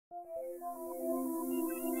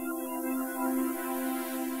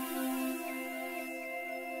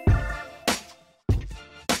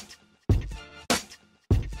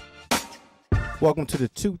Welcome to the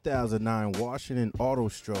 2009 Washington Auto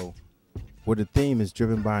Show, where the theme is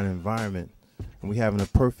driven by an environment, and we're having a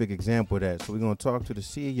perfect example of that. So we're going to talk to the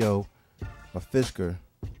CEO of Fisker,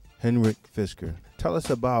 Henrik Fisker. Tell us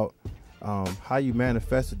about how you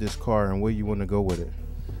manifested this car and where you want to go with it.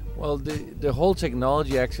 Well, the whole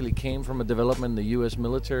technology actually came from a development in the U.S.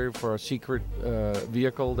 military for a secret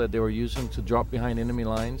vehicle that they were using to drop behind enemy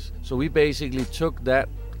lines. So we basically took that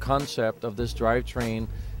concept of this drivetrain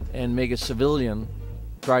and make a civilian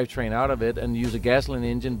drivetrain out of it and use a gasoline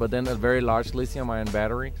engine, but then a very large lithium-ion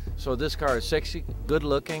battery. So this car is sexy, good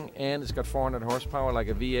looking, and it's got 400 horsepower like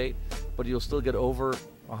a V8, but you'll still get over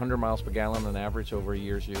 100 miles per gallon on average over a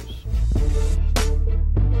year's use.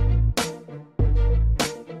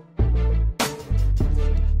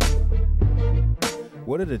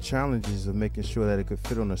 What are the challenges of making sure that it could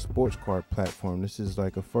fit on a sports car platform? This is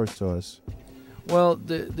like a first to us. Well,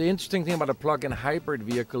 the interesting thing about a plug-in hybrid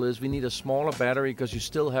vehicle is we need a smaller battery because you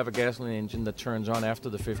still have a gasoline engine that turns on after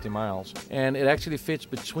the 50 miles. And it actually fits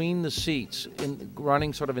between the seats,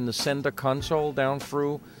 running sort of in the center console down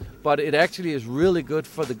through. But it actually is really good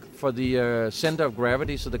for the center of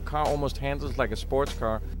gravity, so the car almost handles like a sports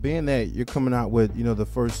car. Being that you're coming out with, the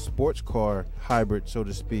first sports car hybrid, so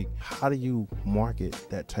to speak, how do you market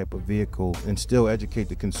that type of vehicle and still educate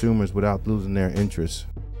the consumers without losing their interest?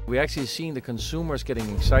 We actually seen the consumers getting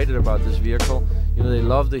excited about this vehicle. They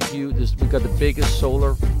love the huge. We've got the biggest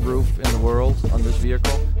solar roof in the world on this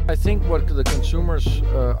vehicle. I think what the consumers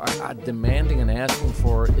are demanding and asking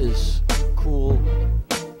for is cool,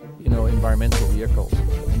 environmental vehicles,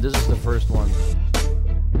 and this is the first one.